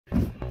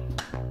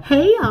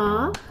Hey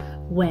y'all!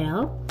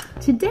 Well,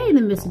 today in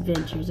the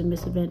Misadventures and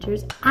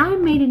Misadventures, I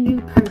made a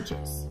new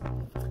purchase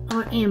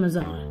on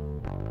Amazon,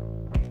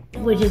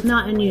 which is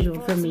not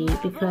unusual for me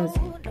because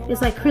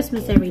it's like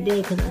Christmas every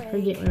day because I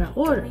forget what I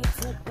ordered.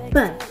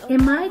 But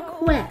in my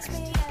quest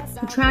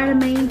to try to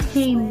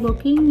maintain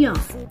looking young,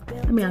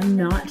 I mean, I'm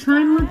not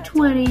trying to look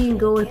 20 and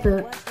go with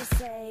the...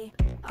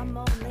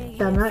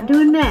 I'm not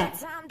doing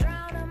that.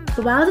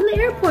 But while I was in the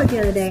airport the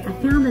other day, I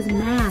found this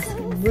mask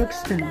at the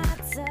bookstore.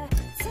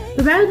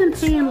 But rather than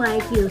paying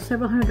like,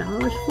 several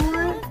 $100s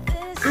for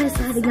it, I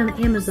decided to go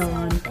on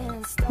Amazon.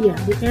 Yeah,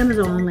 the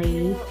Amazon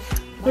lady.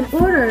 And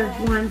order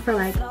one for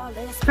like a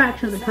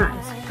fraction of the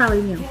price.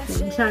 Probably,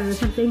 in China or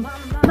something.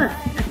 But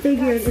I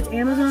figured it's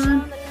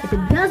Amazon. If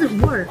it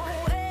doesn't work,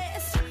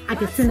 I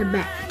can send it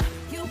back.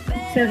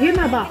 So here's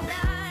my box.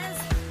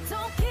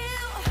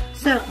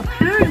 So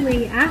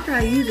apparently after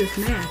I use this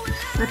mask,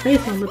 my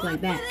face won't look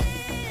like that.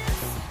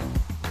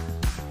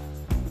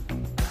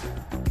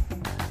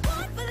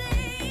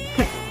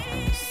 Okay,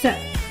 so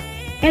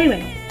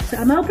anyway, so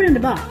I'm opening the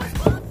box.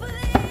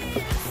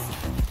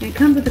 And it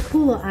comes with a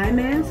cool little eye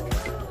mask.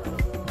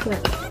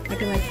 Look, I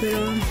can like put it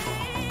on.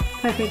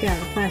 Probably take out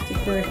the plastic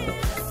first, but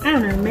I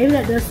don't know, maybe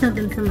that does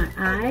something for my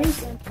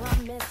eyes.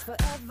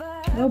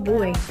 Oh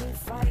boy.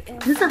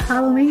 Is this a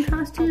Halloween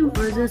costume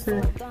or is this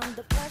a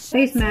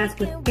face mask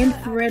with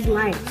infrared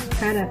lights?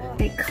 Try to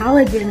make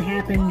collagen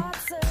happen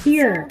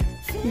here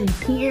and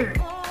here.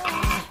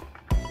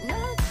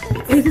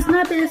 If it's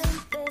not this,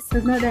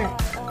 it's not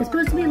that. It's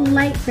supposed to be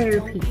light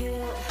therapy.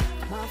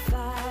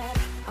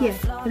 Yeah,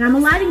 and I'm a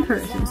lighting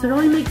person, so it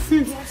only makes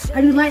sense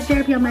I do light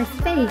therapy on my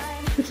face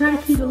to try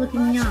to keep it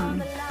looking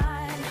young.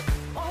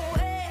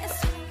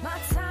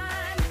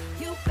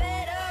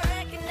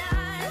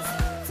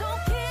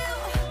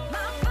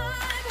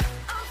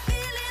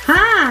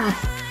 Hi!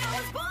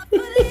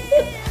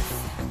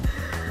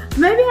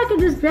 Maybe I could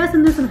just dress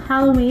in this on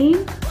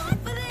Halloween.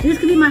 This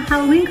could be my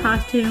Halloween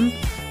costume,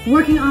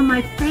 working on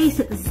my face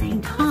at the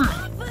same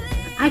time.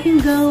 I can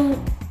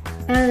go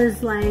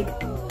as like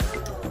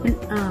an,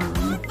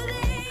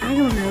 I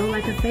don't know,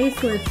 like a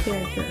facelift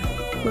character.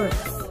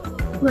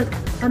 Look,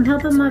 I'm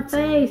helping my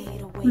face.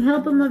 I'm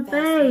helping my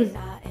face.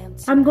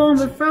 I'm going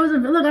with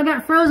Frozen. Look, I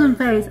got Frozen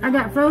face. I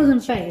got Frozen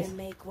face.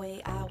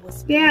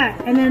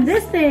 Yeah, and then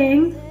this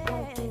thing,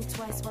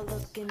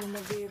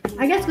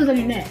 I guess goes on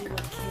your neck.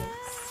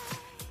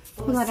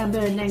 Looks like I've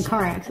been in a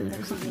car accident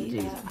or something.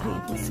 Jeez, I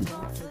hate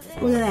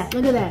man. Look at that,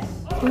 look at that.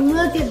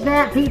 Look at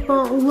that,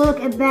 people, look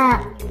at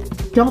that.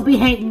 Don't be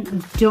hating,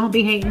 don't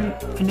be hating.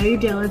 I know you're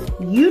jealous.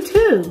 You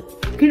too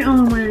can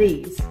own one of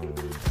these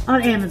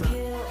on Amazon.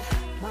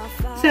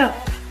 So,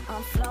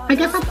 I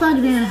guess I'll plug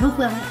it in and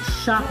hopefully I won't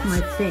shock my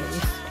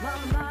face.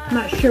 I'm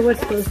not sure what's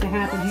supposed to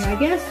happen here. I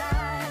guess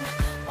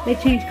they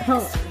change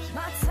colors.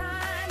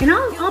 And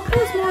I'll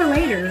post more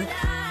later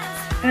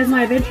as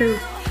my adventure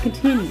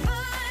continues.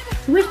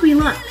 So wish me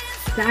luck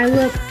that I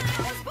look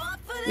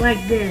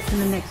like this in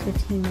the next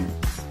 15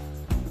 minutes.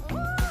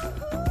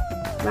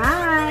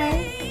 Bye!